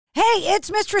Hey,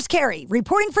 it's Mistress Carrie,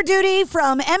 reporting for duty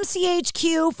from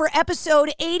MCHQ for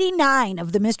episode 89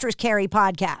 of the Mistress Carrie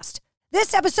podcast.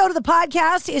 This episode of the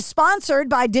podcast is sponsored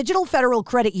by Digital Federal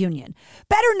Credit Union,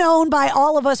 better known by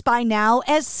all of us by now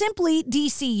as simply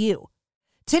DCU.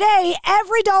 Today,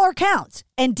 every dollar counts,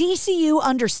 and DCU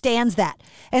understands that,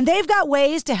 and they've got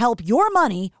ways to help your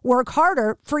money work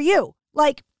harder for you.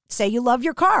 Like, say you love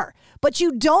your car, but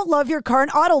you don't love your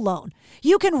current auto loan.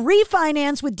 You can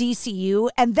refinance with DCU,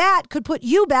 and that could put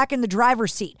you back in the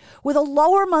driver's seat with a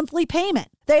lower monthly payment.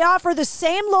 They offer the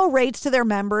same low rates to their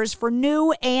members for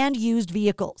new and used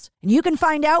vehicles. And you can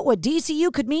find out what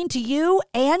DCU could mean to you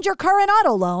and your current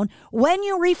auto loan when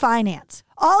you refinance.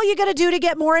 All you got to do to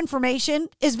get more information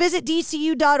is visit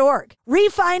DCU.org.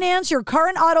 Refinance your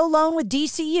current auto loan with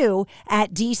DCU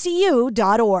at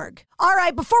DCU.org. All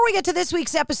right, before we get to this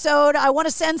week's episode, I want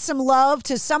to send some love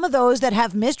to some of those that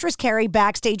have Mistress Carrie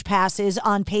Backstage Passes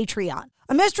on Patreon.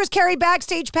 A Mistress Carrie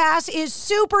Backstage Pass is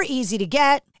super easy to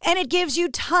get, and it gives you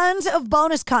tons of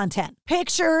bonus content.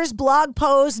 Pictures, blog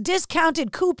posts,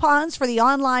 discounted coupons for the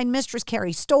online Mistress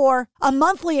Carrie store, a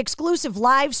monthly exclusive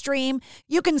live stream.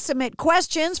 You can submit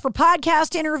questions for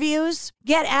podcast interviews,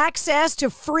 get access to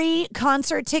free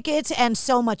concert tickets, and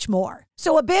so much more.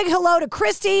 So a big hello to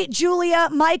Christy, Julia,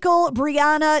 Michael,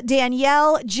 Brianna,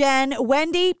 Danielle, Jen,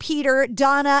 Wendy, Peter,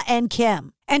 Donna, and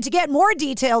Kim. And to get more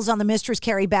details on the Mistress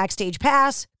Carrie Backstage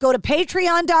Pass, go to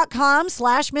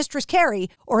patreon.com/Mistress Carrie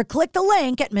or click the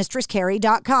link at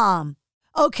mistresscarrie.com.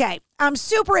 Okay, I'm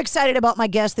super excited about my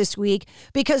guest this week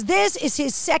because this is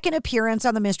his second appearance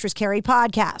on the Mistress Carrie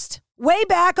podcast. Way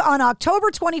back on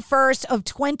October 21st of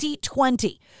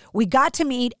 2020, we got to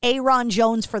meet Ayron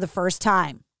Jones for the first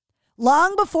time.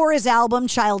 Long before his album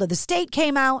Child of the State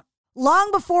came out, long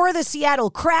before the Seattle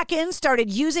Kraken started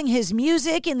using his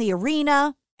music in the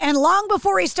arena, and long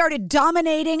before he started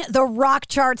dominating the rock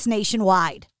charts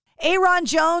nationwide. Ayron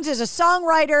Jones is a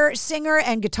songwriter, singer,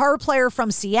 and guitar player from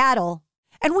Seattle,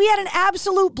 and we had an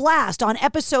absolute blast on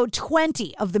episode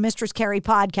 20 of the Mistress Carrie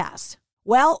podcast.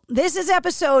 Well, this is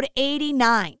episode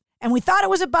 89, and we thought it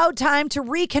was about time to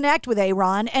reconnect with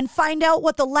Ayron and find out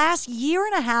what the last year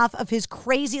and a half of his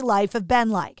crazy life have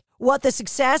been like, what the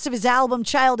success of his album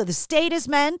Child of the State has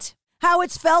meant, how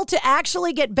it's felt to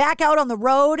actually get back out on the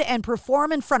road and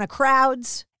perform in front of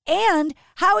crowds, and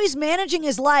how he's managing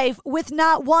his life with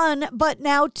not one, but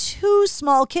now two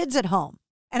small kids at home.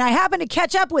 And I happened to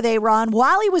catch up with Ayron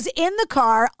while he was in the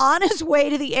car on his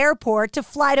way to the airport to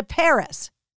fly to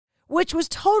Paris, which was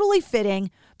totally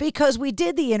fitting because we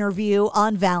did the interview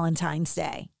on Valentine's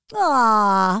Day.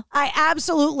 Aww, I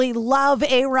absolutely love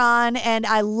Ayron and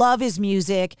I love his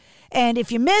music. And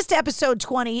if you missed episode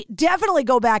 20, definitely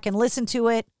go back and listen to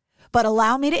it. But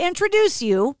allow me to introduce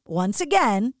you once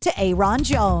again to Ayron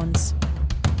Jones.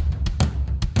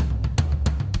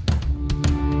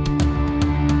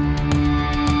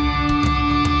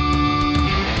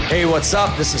 Hey, what's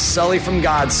up? This is Sully from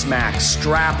Godsmack.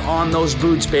 Strap on those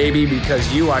boots, baby,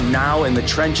 because you are now in the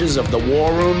trenches of the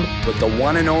war room with the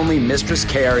one and only Mistress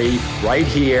Carrie right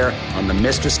here on the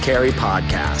Mistress Carrie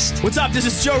podcast. What's up? This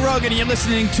is Joe Rogan, and you're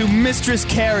listening to Mistress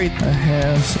Carrie. Her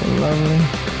hair so lovely,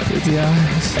 pretty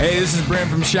eyes. Hey, this is Brent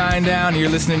from Shinedown, and you're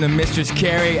listening to Mistress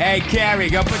Carrie. Hey, Carrie,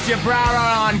 go put your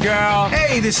bra on, girl.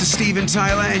 Hey, this is Steven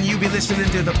Tyler, and you be listening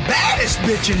to the baddest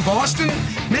bitch in Boston,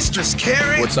 Mistress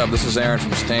Carrie. What's up? This is Aaron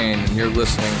from Stain, and you're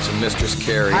listening to Mistress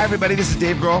Carrie. Hi, everybody. This is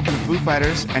Dave Grohl from the Foo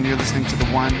Fighters, and you're listening to the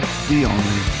one, the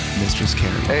only Mistress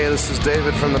Carrie. Hey, this is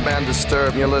David from the band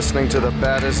Disturbed, and you're listening to the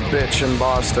baddest bitch in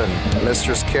Boston,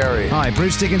 Mistress Carrie. Hi,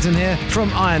 Bruce Dickinson here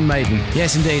from Iron Maiden.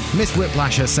 Yes, indeed, Miss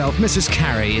Whiplash herself, Mistress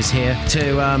Carrie, is here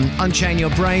to unchain your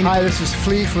brain. Hi, this is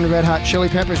Flea from the Red Hot Chili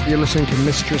Peppers. You're listening to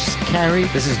Mistress Carrie.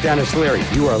 This is Dennis Leary.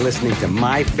 You are listening to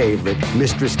my favorite,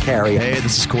 Mistress Carrie. Hey,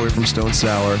 this is Corey from Stone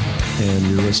Sour, and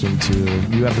you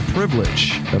have the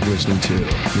privilege of listening to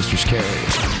Mistress Carrie.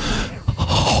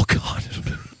 Oh, God.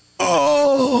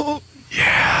 Oh,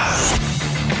 yeah.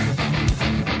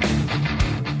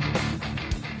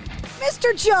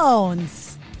 Mr.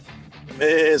 Jones.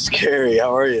 Miss Carrie,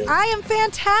 how are you? I am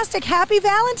fantastic. Happy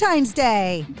Valentine's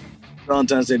Day.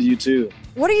 Valentine's Day to you, too.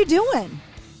 What are you doing?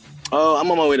 Oh, I'm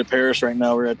on my way to Paris right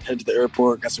now. We're head to the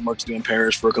airport. Got some work to do in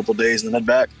Paris for a couple of days and then head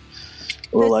back.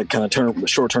 We'll kind of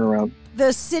short turnaround.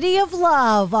 The city of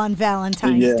love on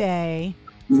Valentine's Day.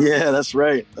 Yeah, that's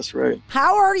right. That's right.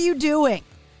 How are you doing?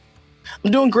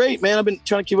 I'm doing great, man. I've been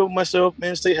trying to keep up with myself,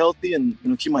 man, stay healthy and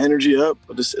keep my energy up.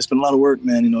 But it's been a lot of work,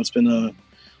 man. It's been a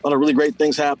lot of really great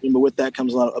things happening, but with that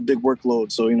comes a big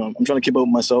workload. So, I'm trying to keep up with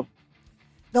myself.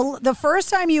 The first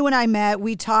time you and I met,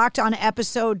 we talked on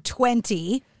episode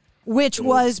 20 which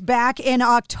was back in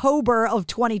October of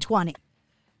 2020.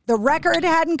 The record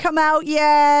hadn't come out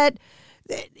yet.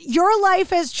 Your life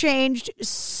has changed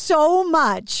so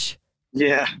much.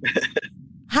 Yeah.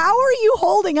 How are you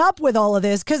holding up with all of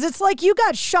this? Because it's like you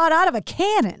got shot out of a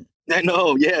cannon. I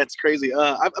know. Yeah, it's crazy.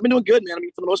 I've been doing good, man. I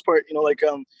mean, for the most part,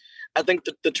 I think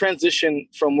the transition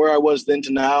from where I was then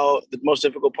to now, the most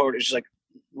difficult part is just like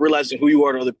realizing who you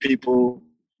are to other people.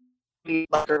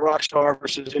 Like a rock star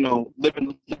versus,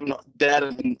 living dad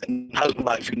and husband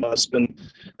life. That's been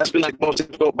like the most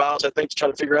difficult balance, I think, to try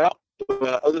to figure out.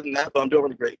 But other than that, I'm doing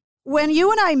really great. When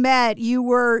you and I met, you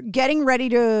were getting ready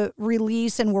to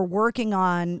release and were working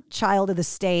on Child of the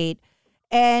State.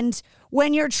 And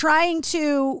when you're trying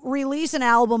to release an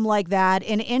album like that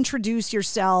and introduce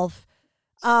yourself,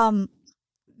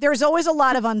 there's always a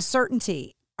lot of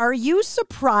uncertainty. Are you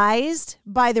surprised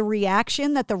by the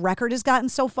reaction that the record has gotten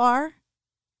so far?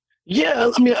 Yeah,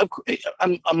 I mean,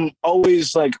 I'm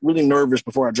always like really nervous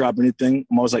before I drop anything.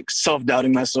 I'm always like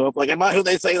self-doubting myself. Like, am I who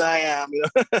they say that I am?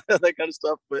 That kind of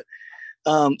stuff. But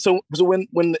so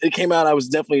when it came out, I was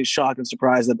definitely shocked and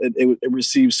surprised that it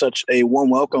received such a warm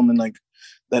welcome and like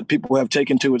that people have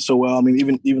taken to it so well. I mean,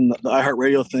 even the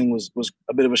iHeartRadio thing was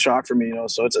a bit of a shock for me.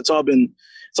 So it's all been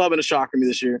a shock for me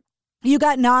this year. You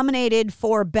got nominated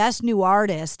for Best New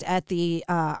Artist at the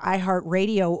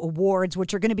iHeartRadio Awards,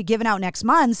 which are going to be given out next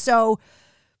month. So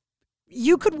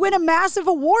you could win a massive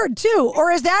award, too.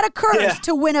 Or is that a curse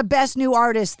to win a Best New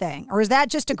Artist thing? Or is that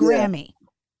just a Grammy?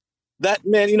 That,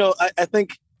 man, I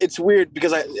think it's weird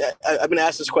because I've been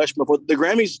asked this question before. The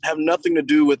Grammys have nothing to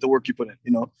do with the work you put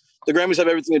in, The Grammys have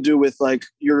everything to do with, like,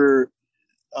 your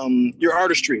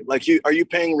artistry. Like, are you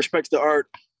paying respect to the art?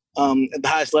 At the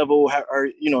highest level, are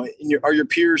your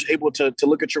peers able to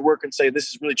look at your work and say this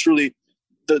is really truly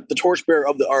the torchbearer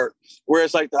of the art?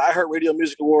 Whereas like the iHeartRadio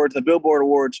Music Awards, the Billboard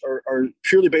Awards are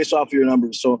purely based off of your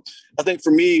numbers. So I think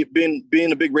for me,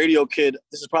 being a big radio kid,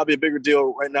 this is probably a bigger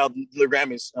deal right now than the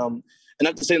Grammys. And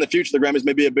not to say in the future the Grammys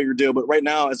may be a bigger deal, but right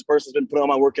now, as a person who's been putting all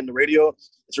my work into radio,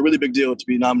 it's a really big deal to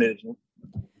be nominated.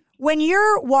 When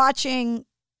you're watching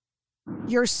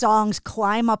your songs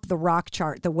climb up the rock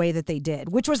chart the way that they did,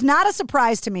 which was not a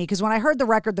surprise to me because when I heard the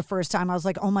record the first time, I was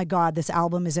like, oh my God, this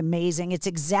album is amazing. It's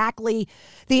exactly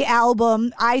the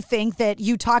album I think that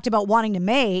you talked about wanting to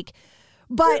make.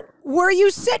 But were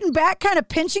you sitting back kind of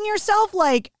pinching yourself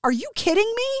like, are you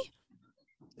kidding me?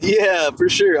 Yeah, for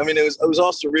sure. I mean, it was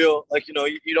all surreal. Like, you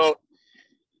don't,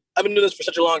 I've been doing this for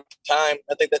such a long time.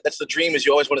 I think that's the dream is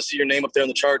you always want to see your name up there in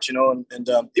the charts, and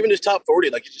even just top 40,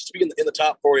 like just to be in the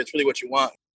top 40, it's really what you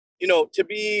want, to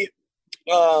be,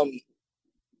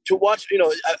 to watch,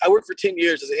 I worked for 10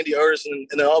 years as an indie artist and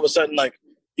then all of a sudden, like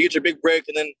you get your big break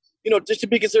and then, just to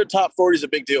be considered top 40 is a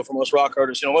big deal for most rock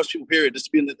artists, most people period, just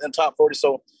to be in the top 40.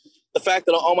 So the fact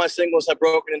that all my singles have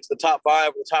broken into the top 5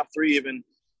 or the top 3 even,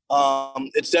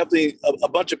 it's definitely a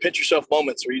bunch of pinch yourself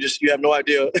moments where you have no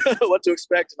idea what to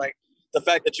expect. And like the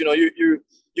fact that,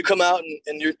 you come out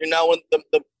and you're now one of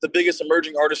the biggest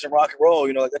emerging artists in rock and roll,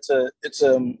 like it's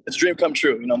a dream come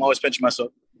true. I'm always pinching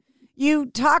myself. You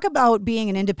talk about being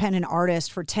an independent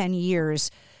artist for 10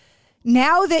 years.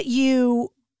 Now that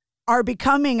you are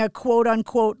becoming a quote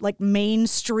unquote, like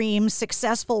mainstream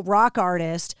successful rock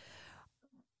artist,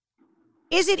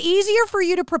 is it easier for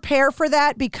you to prepare for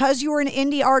that because you were an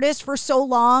indie artist for so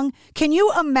long? Can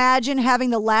you imagine having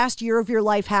the last year of your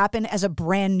life happen as a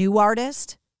brand new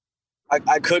artist?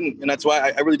 I couldn't. And that's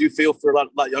why I really do feel for a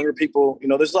lot younger people.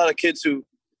 There's a lot of kids who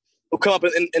come up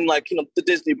in like, the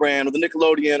Disney brand or the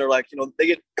Nickelodeon or like, they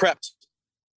get prepped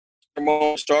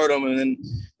for stardom and then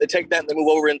they take that and they move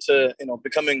over into,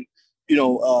 becoming,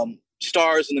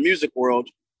 stars in the music world.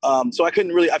 So I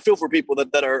feel for people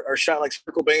that are shy, like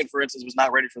Kurt Cobain, for instance, was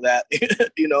not ready for that,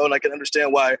 and I can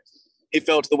understand why he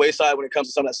fell to the wayside when it comes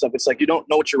to some of that stuff. It's like, you don't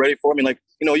know what you're ready for. I mean, like,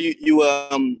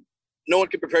 no one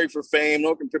can prepare you for fame. No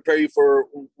one can prepare you for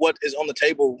what is on the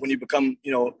table when you become,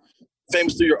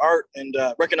 famous through your art and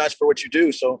recognized for what you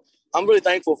do. So I'm really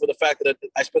thankful for the fact that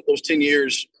I spent those 10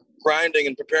 years grinding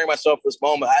and preparing myself for this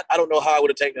moment. I don't know how I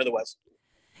would have taken it otherwise.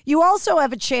 You also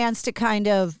have a chance to kind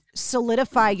of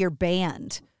solidify your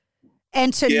band.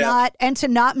 And to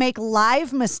not make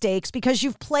live mistakes because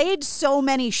you've played so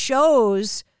many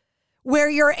shows where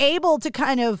you're able to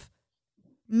kind of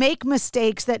make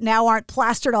mistakes that now aren't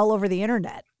plastered all over the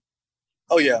internet.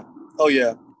 Oh yeah.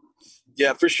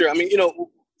 Yeah, for sure. I mean,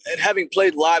 and having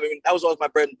played live, I mean, that was always my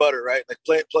bread and butter, right? Like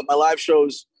play my live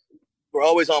shows were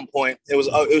always on point. It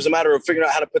was a matter of figuring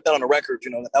out how to put that on a record.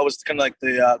 That was kind of like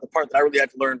the part that I really had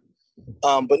to learn.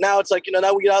 But now it's like,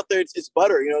 now we get out there, it's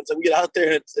butter, it's like we get out there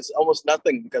and it's almost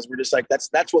nothing because we're just like,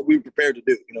 that's what we were prepared to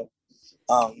do,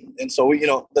 And so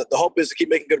the hope is to keep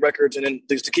making good records and then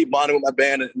just to keep bonding with my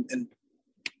band and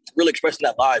really expressing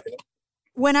that live.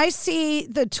 When I see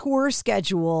the tour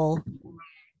schedule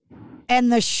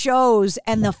and the shows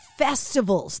and the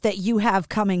festivals that you have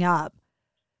coming up,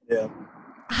 yeah.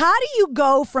 How do you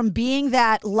go from being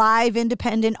that live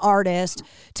independent artist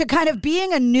to kind of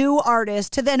being a new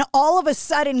artist to then all of a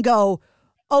sudden go,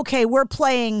 okay, we're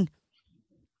playing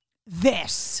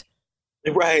this?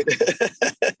 Right.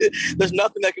 There's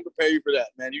nothing that can prepare you for that,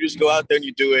 man. You just go out there and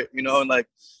you do it, and like,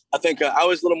 I think I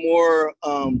was a little more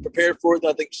prepared for it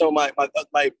than I think some of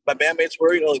my bandmates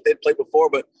were, like they'd played before,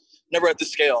 but never at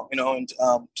this scale, and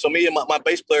so me and my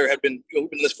bass player had been, we've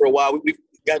been in this for a while. We've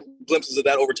got glimpses of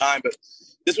that over time, but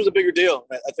this was a bigger deal.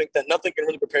 I think that nothing can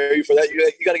really prepare you for that.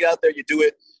 You got to get out there, you do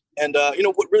it. And,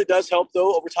 what really does help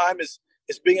though over time is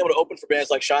being able to open for bands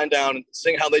like Shinedown and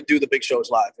seeing how they do the big shows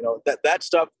live. That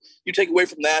stuff, you take away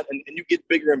from that and you get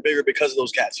bigger and bigger because of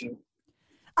those cats,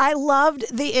 I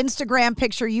loved the Instagram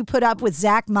picture you put up with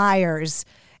Zach Myers,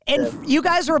 and you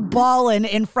guys were balling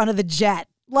in front of the jet.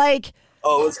 Like,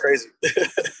 oh, it was crazy.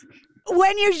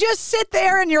 When you just sit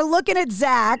there and you're looking at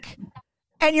Zach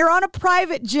and you're on a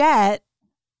private jet,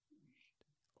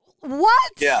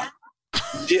 what? Yeah.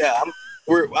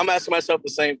 I'm asking myself the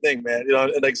same thing, man.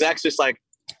 Like Zach's just like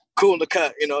cool in the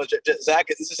cut. Zach,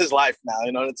 this is his life now.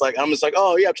 It's like I'm just like,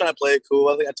 oh yeah, I'm trying to play it cool.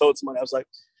 I think I told somebody, I was like,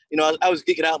 I was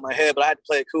geeking out in my head, but I had to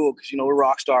play it cool because we're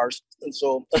rock stars, and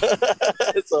so but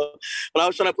I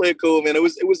was trying to play it cool, man. It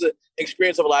was an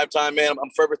experience of a lifetime, man. I'm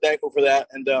forever thankful for that,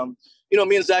 and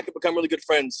me and Zach have become really good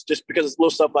friends just because it's little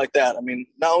stuff like that. I mean,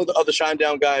 not only the other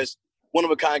Shinedown guys, one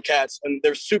of a kind cats, and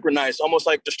they're super nice, almost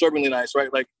like disturbingly nice,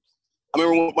 right? Like, I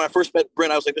remember when I first met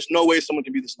Brent, I was like, there's no way someone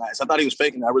can be this nice. I thought he was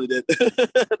faking it. I really did.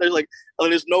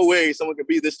 There's no way someone could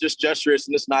be this just gesturous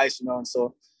and this nice, and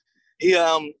so he,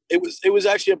 it was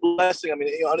actually a blessing. I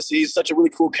mean, honestly, he's such a really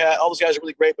cool cat. All those guys are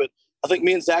really great, but I think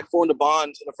me and Zach formed a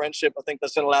bond and a friendship. I think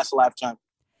that's going to last a lifetime.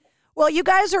 Well, you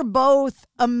guys are both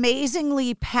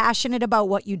amazingly passionate about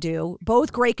what you do,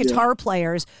 both great guitar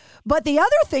players. But the other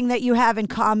thing that you have in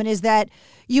common is that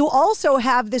you also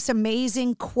have this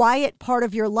amazing quiet part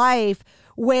of your life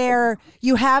where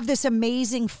you have this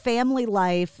amazing family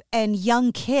life and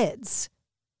young kids.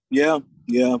 Yeah.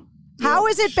 How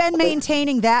has it been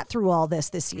maintaining that through all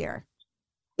this year?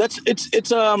 It's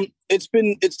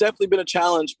definitely been a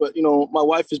challenge, but my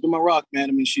wife has been my rock, man.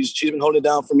 I mean, she's been holding it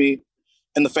down for me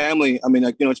and the family. I mean,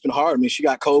 it's been hard. I mean, she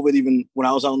got COVID even when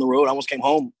I was out on the road. I almost came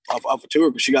home off a tour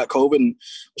because she got COVID and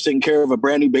was taking care of a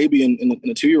brand new baby and a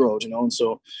 2-year-old, and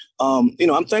so, I'm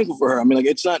thankful for her. I mean, like,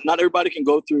 it's not everybody can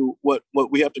go through what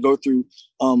we have to go through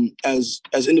as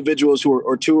individuals who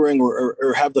are touring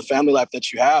or have the family life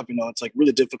that you have. It's like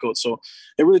really difficult. So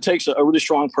it really takes a really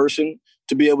strong person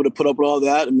to be able to put up with all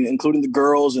that. I mean, including the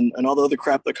girls and all the other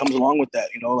crap that comes along with that,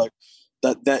 like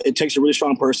that it takes a really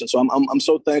strong person. So I'm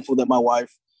so thankful that my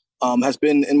wife has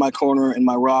been in my corner, in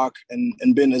my rock,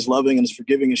 and been as loving and as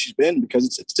forgiving as she's been,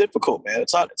 because it's difficult, man.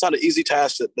 It's not an easy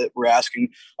task that we're asking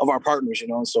of our partners,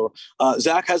 And so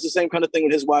Zach has the same kind of thing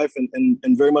with his wife,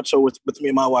 and very much so with me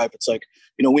and my wife. It's like,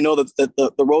 we know that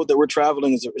the road that we're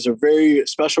traveling is a very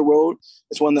special road.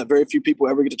 It's one that very few people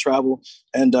ever get to travel.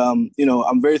 And,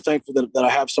 I'm very thankful that I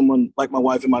have someone like my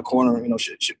wife in my corner,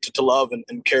 to love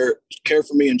and care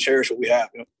for me and cherish what we have,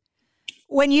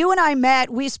 When you and I met,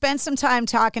 we spent some time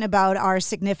talking about our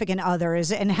significant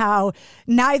others and how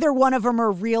neither one of them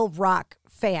are real rock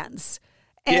fans.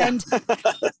 And,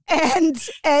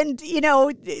 and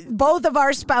both of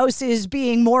our spouses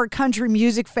being more country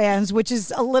music fans, which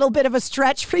is a little bit of a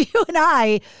stretch for you and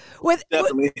I. With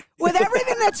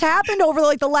everything that's happened over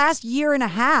like the last year and a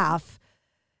half,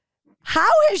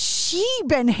 how has she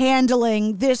been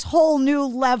handling this whole new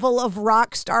level of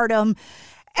rock stardom?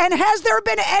 And has there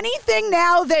been anything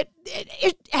now that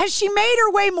has she made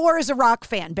her way more as a rock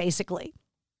fan, basically?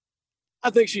 I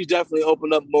think she's definitely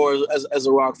opened up more as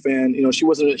a rock fan. She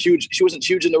wasn't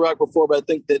huge in the rock before, but I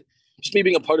think that just me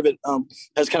being a part of it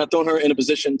has kind of thrown her in a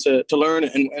position to learn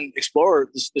and explore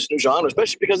this new genre,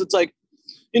 especially because it's like,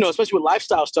 especially with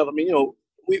lifestyle stuff. I mean,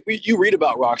 you read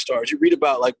about rock stars, you read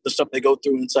about like the stuff they go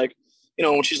through, and it's like,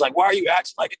 when she's like, why are you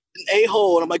acting like an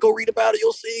a-hole? And I'm like, go read about it.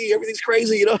 You'll see everything's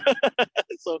crazy,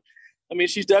 So, I mean,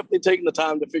 she's definitely taking the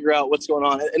time to figure out what's going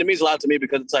on. And it means a lot to me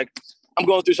because it's like, I'm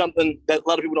going through something that a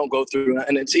lot of people don't go through.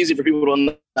 And it's easy for people on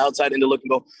the outside in to look and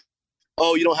go,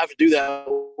 oh, you don't have to do that.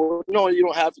 Well, no, you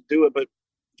don't have to do it. But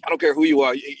I don't care who you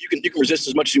are. You can resist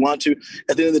as much as you want to.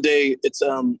 At the end of the day, it's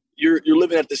you're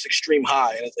living at this extreme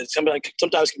high, and it's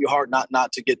sometimes it can be hard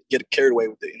not to get carried away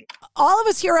with it. You know? All of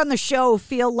us here on the show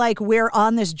feel like we're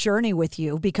on this journey with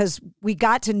you because we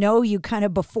got to know you kind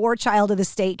of before Child of the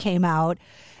State came out.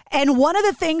 And one of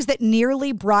the things that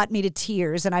nearly brought me to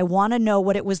tears, and I want to know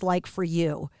what it was like for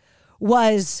you,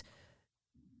 was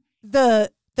the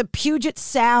Puget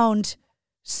Sound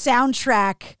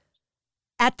soundtrack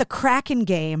at the Kraken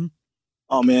game.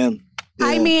 Oh, man. Yeah.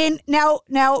 I mean, now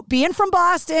being from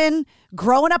Boston,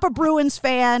 growing up a Bruins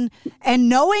fan, and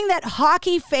knowing that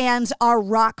hockey fans are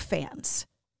rock fans,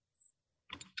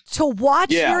 to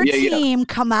watch your team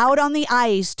come out on the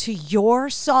ice to your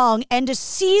song and to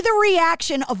see the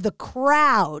reaction of the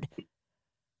crowd.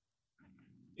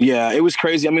 Yeah, it was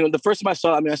crazy. I mean, the first time I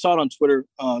saw it on Twitter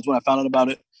is when I found out about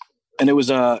it. And it was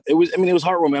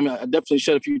heartwarming. I mean, I definitely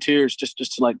shed a few tears just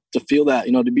to feel that,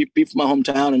 you know, to be from my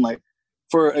hometown and like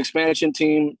for an expansion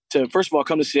team to, first of all,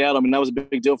 come to Seattle. I mean, that was a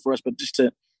big deal for us, but just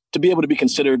to be able to be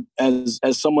considered as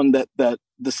someone that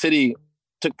the city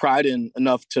took pride in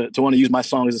enough to want to use my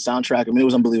song as a soundtrack. I mean, it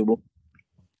was unbelievable.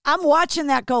 I'm watching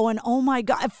that going, oh my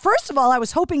God. First of all, I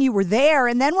was hoping you were there.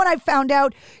 And then when I found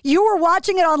out you were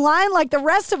watching it online like the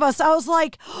rest of us, I was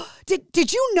like,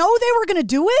 did you know they were going to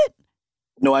do it?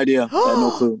 No idea. I had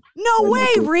no clue. No way,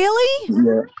 really?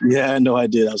 Yeah, I had no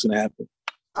idea that was going to happen.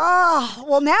 Oh,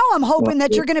 well, now I'm hoping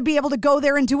that you're going to be able to go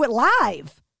there and do it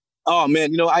live. Oh,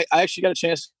 man. You know, I actually got a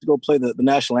chance to go play the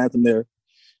national anthem there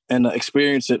and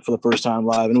experience it for the first time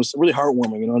live. And it was really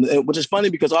heartwarming, you know, which is funny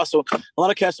because also a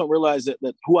lot of cats don't realize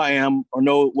that who I am or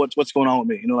know what's going on with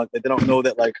me. You know, like they don't know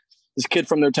that like this kid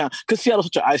from their town, because Seattle's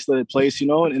such an isolated place, you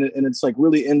know, and it's like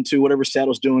really into whatever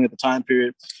Seattle's doing at the time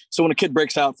period. So when a kid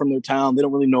breaks out from their town, they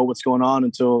don't really know what's going on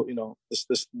until, you know,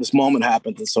 this moment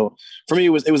happens. And so for me,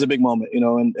 it was a big moment, you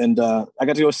know, and I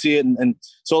got to go see it. And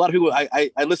so a lot of people, I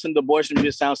listened to Boys from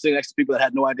Puget Sound sitting next to people that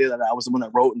had no idea that I was the one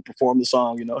that wrote and performed the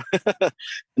song, you know,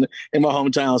 in my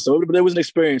hometown. So but it was an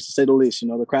experience to say the least. You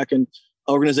know, the Kraken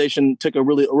organization took a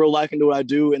real liking to what I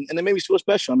do, and it made me feel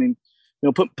special. I mean, you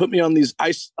know, put me on these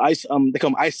ice they call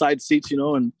them ice side seats, you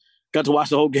know, and got to watch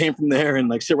the whole game from there and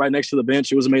like sit right next to the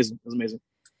bench. It was amazing. It was amazing.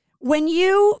 When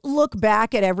you look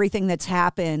back at everything that's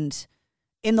happened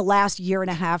in the last year and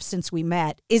a half since we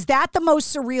met, is that the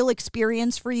most surreal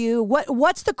experience for you?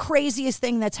 What's the craziest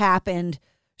thing that's happened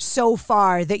so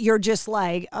far that you're just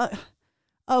like,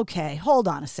 okay, hold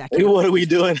on a second. What are we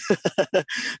doing?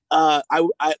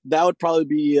 That would probably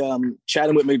be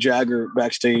chatting with Mick Jagger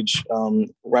backstage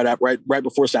right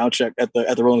before sound check at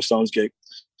the Rolling Stones gig.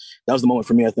 That was the moment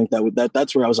for me. I think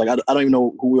that's where I was like, I don't even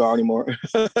know who we are anymore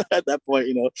at that point,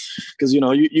 you know, because, you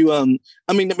know,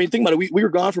 I mean, think about it. We were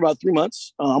gone for about 3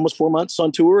 months, almost 4 months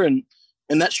on tour. And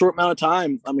in that short amount of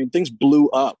time, I mean, things blew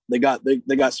up. They got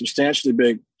substantially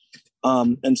big.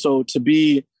 And so to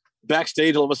be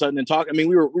backstage all of a sudden and talk, I mean,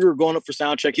 we were going up for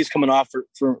sound check. He's coming off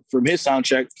from his sound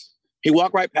check. He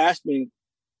walked right past me.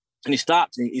 And he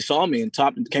stopped. And he saw me and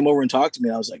came over and talked to me.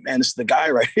 I was like, man, this is the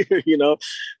guy right here, you know?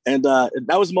 And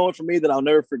that was a moment for me that I'll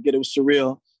never forget. It was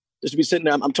surreal. Just to be sitting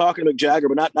there, I'm talking to Mick Jagger,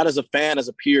 but not as a fan, as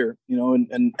a peer, you know,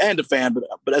 and a fan,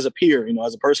 but as a peer, you know,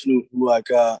 as a person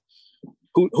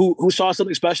who saw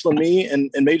something special in me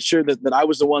and made sure that I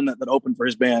was the one that opened for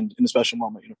his band in a special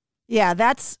moment, you know? Yeah,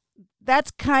 that's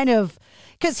kind of,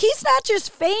 because he's not just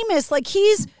famous, like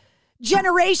he's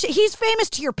famous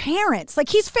to your parents. Like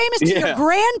he's famous to your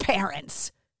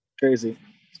grandparents. Crazy.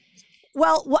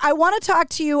 Well, I want to talk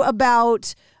to you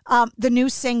about the new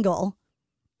single.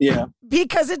 Yeah.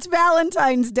 Because it's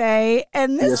Valentine's Day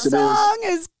and this song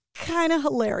is kind of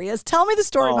hilarious. Tell me the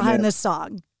story behind this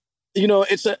song. You know,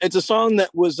 it's a song that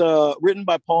was written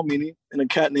by Paul Meany and a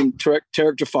cat named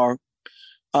Tarek Jafar.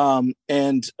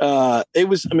 It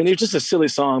was just a silly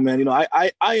song, man. You know,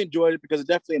 I enjoyed it because it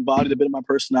definitely embodied a bit of my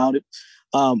personality.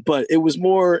 But it was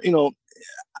more, you know,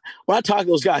 when I talk to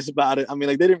those guys about it, I mean,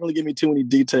 like they didn't really give me too many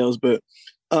details, but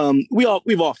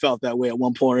we've all felt that way at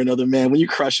one point or another, man. When you're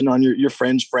crushing on your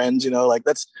friends, you know, like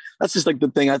that's just like the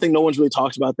thing. I think no one's really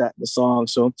talked about that in the song.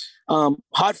 So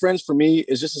Hot Friends for me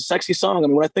is just a sexy song. I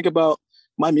mean, when I think about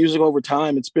my music over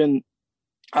time, it's been,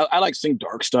 I like sing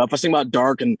dark stuff. I sing about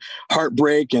dark and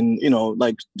heartbreak and, you know,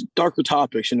 like darker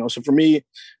topics, you know. So for me,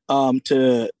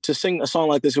 to sing a song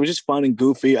like this, it was just fun and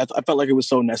goofy. I felt like it was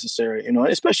so necessary, you know,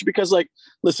 especially because, like,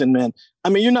 listen, man, I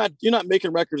mean, you're not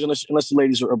making records unless the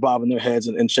ladies are bobbing their heads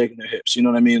and shaking their hips, you know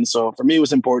what I mean? So for me, it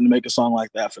was important to make a song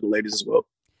like that for the ladies as well.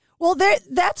 Well,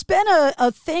 that's been a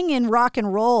thing in rock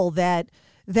and roll that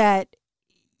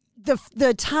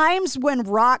the times when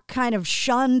rock kind of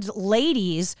shunned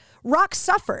ladies, rock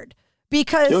suffered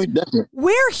because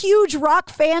we're huge rock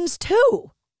fans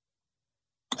too.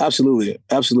 Absolutely.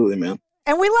 Absolutely, man.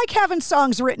 And we like having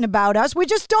songs written about us. We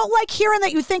just don't like hearing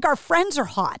that you think our friends are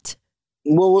hot.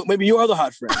 Well, maybe you are the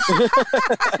hot friend.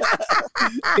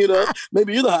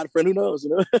 Maybe you're the hot friend. Who knows?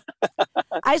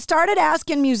 I started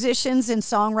asking musicians and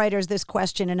songwriters this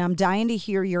question, and I'm dying to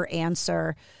hear your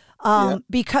answer.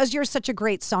 Because you're such a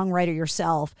great songwriter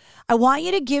yourself, I want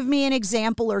you to give me an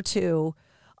example or two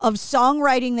of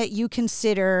songwriting that you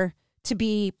consider to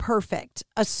be perfect.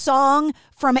 A song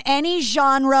from any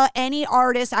genre, any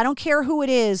artist, I don't care who it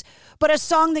is, but a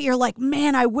song that you're like,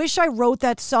 man, I wish I wrote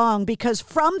that song, because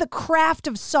from the craft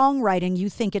of songwriting, you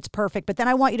think it's perfect. But then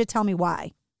I want you to tell me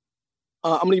why.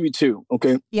 I'm going to give you two,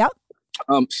 okay? Yep.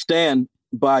 Stan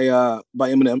by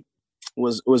Eminem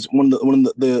was one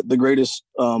of the greatest,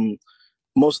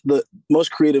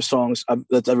 most creative songs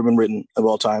that's ever been written of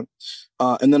all time.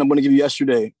 And then I'm going to give you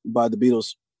Yesterday by the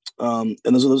Beatles. And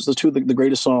those are two of the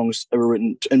greatest songs ever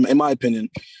written, in my opinion.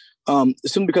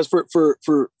 Simply because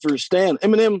for Stan,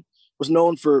 Eminem was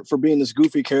known for being this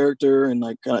goofy character and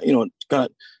like kind of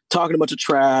talking a bunch of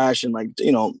trash and like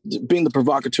being the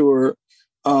provocateur.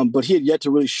 But he had yet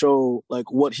to really show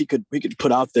like what he could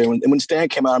put out there. When Stan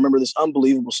came out, I remember this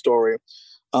unbelievable story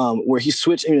where he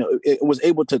switched. It was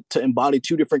able to embody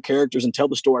two different characters and tell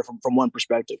the story from one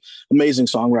perspective. Amazing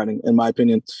songwriting, in my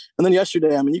opinion. And then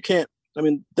Yesterday,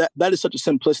 that is such a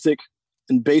simplistic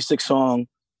and basic song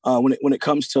when it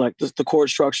comes to like the chord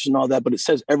structures and all that, but it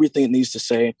says everything it needs to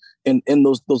say in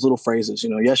those little phrases.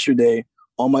 Yesterday,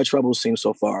 all my troubles seem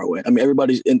so far away.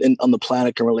 Everybody on the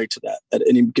planet can relate to that at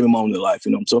any given moment in their life.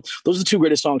 So those are the two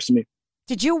greatest songs to me.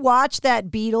 Did you watch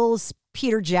that Beatles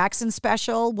Peter Jackson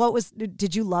special?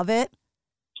 Did you love it?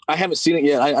 I haven't seen it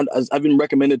yet. I've been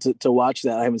recommended to watch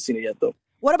that. I haven't seen it yet though.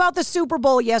 What about the Super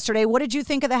Bowl yesterday? What did you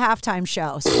think of the halftime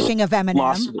show? Speaking of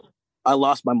Eminem. I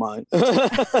lost my mind. I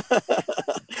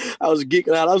was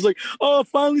geeking out. I was like, oh,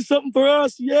 finally something for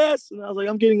us. Yes. And I was like,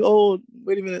 I'm getting old.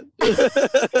 Wait a minute.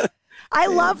 I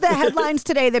love the headlines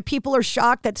today that people are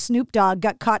shocked that Snoop Dogg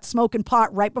got caught smoking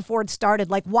pot right before it started.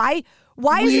 Like, why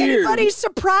is anybody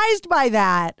surprised by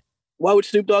that? Why would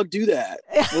Snoop Dogg do that?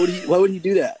 Why would he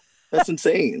do that? That's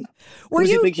insane. Who does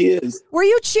he think he is? Were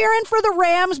you cheering for the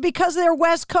Rams because they're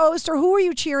West Coast, or who were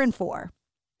you cheering for?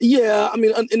 Yeah,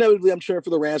 inevitably I'm cheering for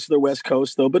the Rams for their West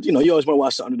Coast, though. But, you always want to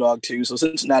watch the underdog, too. So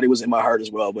Cincinnati was in my heart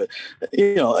as well. But,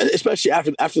 especially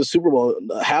after the Super Bowl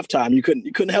halftime, you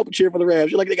couldn't help but cheer for the Rams.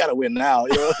 You're like, they got to win now,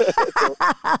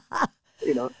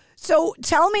 So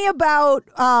tell me about,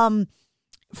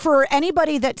 for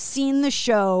anybody that's seen the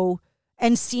show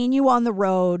and seen you on the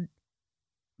road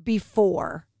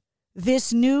before,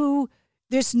 this new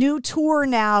tour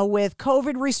now with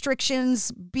COVID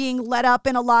restrictions being let up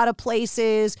in a lot of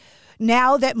places,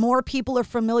 now that more people are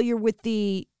familiar with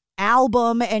the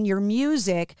album and your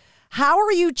music, how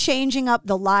are you changing up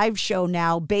the live show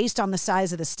now based on the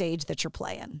size of the stage that you're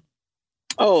playing?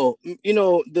 Oh,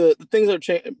 the things that are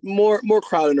changing, more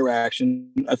crowd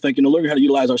interaction. I think, learning how to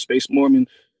utilize our space more. When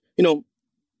you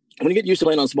get used to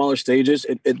playing on smaller stages,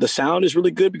 the sound is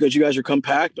really good because you guys are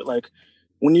compact, but like,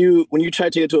 when you try to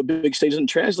take it to a big stage and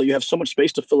translate, you have so much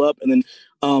space to fill up, and then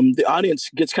the audience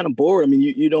gets kind of bored.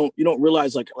 You don't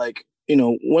realize like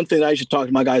one thing that I should talk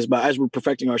to my guys about as we're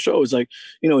perfecting our show is like,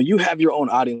 you have your own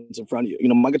audience in front of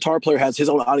you. My guitar player has his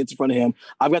own audience in front of him.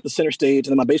 I've got the center stage,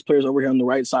 and then my bass player is over here on the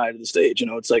right side of the stage.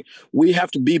 It's like we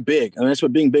have to be big, and that's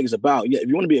what being big is about. Yeah, if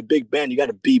you want to be a big band, you got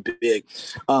to be big.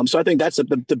 So I think that's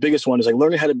the biggest one is like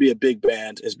learning how to be a big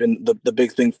band has been the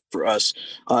big thing for us,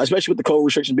 especially with the COVID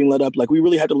restrictions being let up. Like we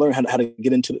really had to learn how to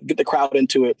get the crowd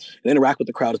into it and interact with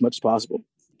the crowd as much as possible.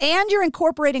 And you're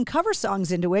incorporating cover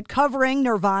songs into it, covering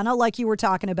Nirvana like you were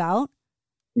talking about.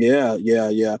 Yeah.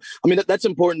 That's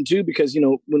important too, because,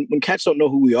 when cats don't know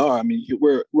who we are,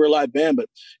 we're a live band, but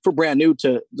if we're brand new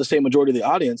to the same majority of the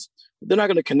audience, they're not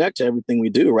going to connect to everything we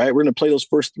do, right? We're going to play those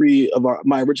first three of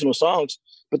my original songs,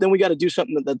 but then we got to do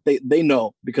something that they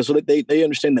know, because so that they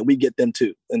understand that we get them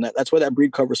too. And that's why that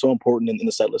Breed cover is so important in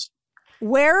the set list.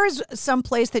 Where is some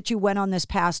place that you went on this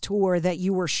past tour that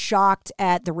you were shocked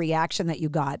at the reaction that you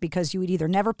got because you had either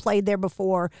never played there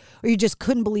before or you just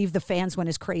couldn't believe the fans went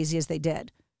as crazy as they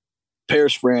did?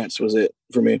 Paris, France was it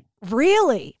for me.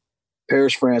 Really?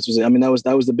 Paris, France was it.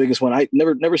 That was the biggest one. I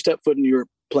never stepped foot in Europe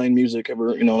playing music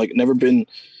ever, never been,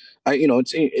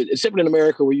 it's different in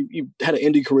America where you had an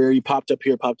indie career, you popped up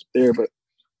here, popped up there, but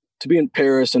to be in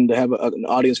Paris and to have an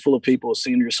audience full of people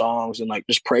singing your songs and like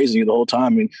just praising you the whole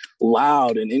time,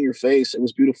 loud and in your face. It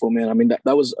was beautiful, man.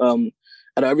 That was, out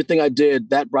of everything I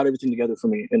did, that brought everything together for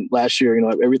me. And last year,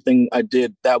 everything I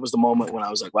did, that was the moment when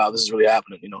I was like, wow, this is really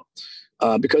happening,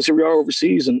 because here we are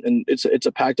overseas, and it's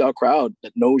a packed out crowd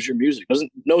that knows your music,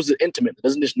 knows it intimate,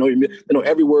 doesn't just know your music. They know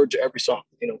every word to every song.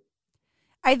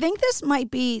 I think this might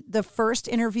be the first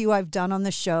interview I've done on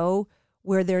the show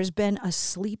where there's been a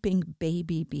sleeping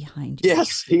baby behind you.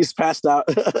 Yes, he's passed out.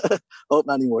 Oh,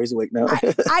 not anymore. He's awake now.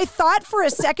 I thought for a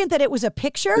second that it was a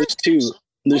picture.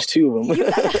 There's two of them.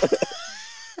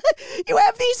 You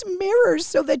have these mirrors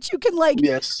so that you can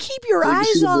keep your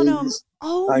eyes on them.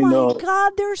 Oh my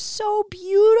God, they're so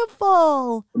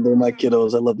beautiful. They're my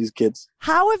kiddos. I love these kids.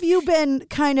 How have you been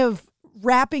kind of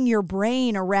wrapping your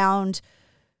brain around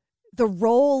the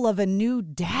role of a new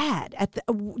dad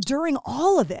during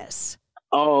all of this?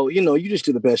 Oh, you just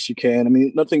do the best you can. I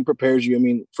mean, nothing prepares you. I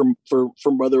mean, for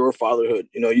mother or fatherhood,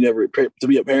 you never to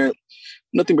be a parent.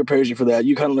 Nothing prepares you for that.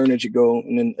 You kind of learn as you go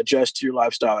and then adjust to your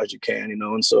lifestyle as you can,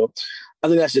 And so I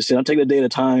think that's just it. I'm taking a day at a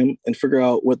time and figure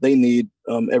out what they need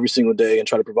every single day and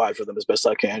try to provide for them as best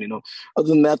I can, Other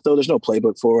than that, though, there's no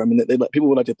playbook for it. I mean, people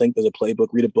would like to think there's a playbook,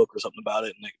 read a book or something about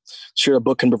it. And sure, a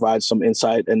book can provide some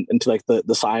insight into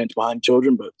the science behind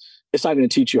children, but it's not going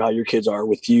to teach you how your kids are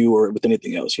with you or with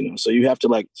anything else, So you have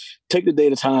to take the day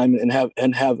at a time and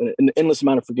have an endless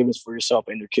amount of forgiveness for yourself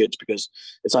and your kids, because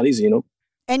it's not easy,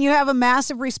 And you have a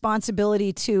massive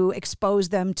responsibility to expose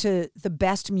them to the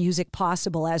best music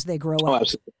possible as they grow up.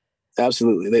 Oh,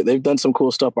 absolutely. They've done some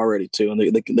cool stuff already too,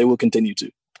 and they will continue to.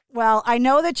 Well, I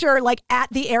know that you're at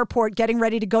the airport getting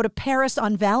ready to go to Paris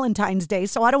on Valentine's Day,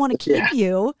 so I don't want to keep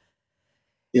you.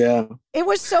 Yeah. It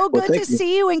was so good to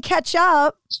see you and catch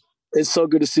up. It's so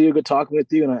good to see you, good talking with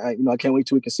you, and I can't wait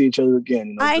till we can see each other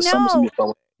again. I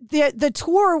know. The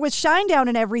tour with Shinedown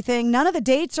and everything, none of the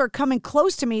dates are coming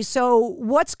close to me. So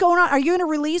what's going on? Are you going to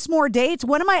release more dates?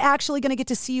 When am I actually going to get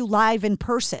to see you live in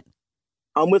person?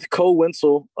 I'm with Cole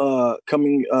Wenzel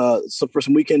coming for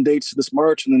some weekend dates this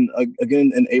March, and then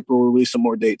again in April we'll release some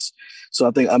more dates. So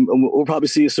I think we'll probably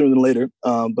see you sooner than later.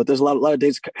 But there's a lot of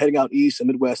dates heading out east and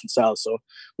Midwest and South. So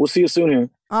we'll see you soon here.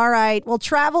 All right. Well,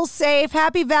 travel safe.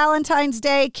 Happy Valentine's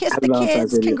Day. Kiss the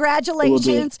kids.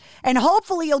 Congratulations. And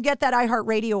hopefully you'll get that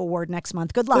iHeartRadio award next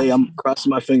month. Good luck. Hey, I'm crossing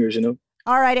my fingers,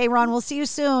 All right, Ayron. We'll see you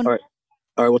soon. All right.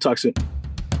 We'll talk soon.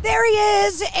 There he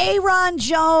is, Ayron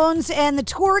Jones, and the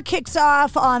tour kicks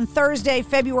off on Thursday,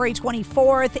 February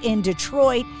 24th in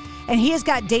Detroit, and he has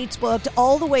got dates booked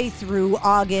all the way through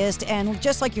August, and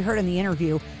just like you heard in the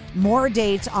interview, more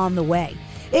dates on the way.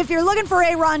 If you're looking for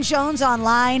Ayron Jones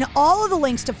online, all of the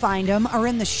links to find him are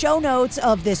in the show notes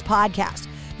of this podcast.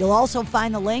 You'll also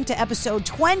find the link to episode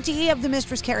 20 of the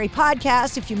Mistress Carrie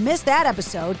podcast if you missed that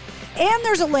episode, and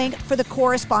there's a link for the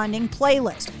corresponding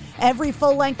playlist. Every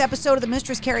full-length episode of the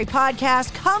Mistress Carrie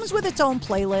podcast comes with its own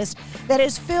playlist that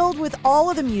is filled with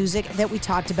all of the music that we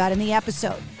talked about in the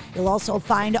episode. You'll also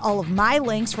find all of my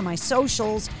links for my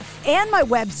socials and my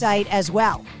website as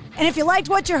well. And if you liked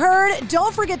what you heard,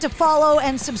 don't forget to follow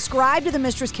and subscribe to the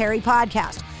Mistress Carrie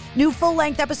podcast. New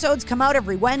full-length episodes come out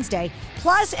every Wednesday.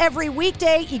 Plus, every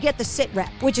weekday, you get the Sit Rep,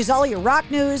 which is all your rock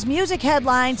news, music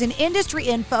headlines, and industry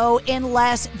info in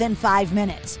less than 5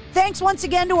 minutes. Thanks once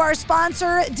again to our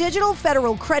sponsor, Digital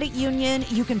Federal Credit Union.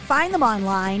 You can find them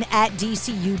online at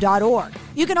dcu.org.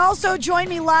 You can also join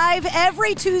me live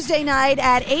every Tuesday night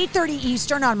at 8:30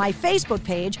 Eastern on my Facebook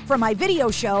page for my video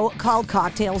show called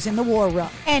Cocktails in the War Room.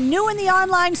 And new in the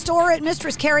online store at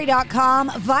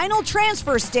MistressCarrie.com, vinyl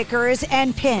transfer stickers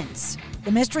and pins.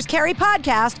 The Mistress Carrie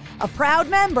Podcast, a proud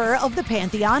member of the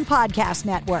Pantheon Podcast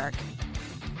Network.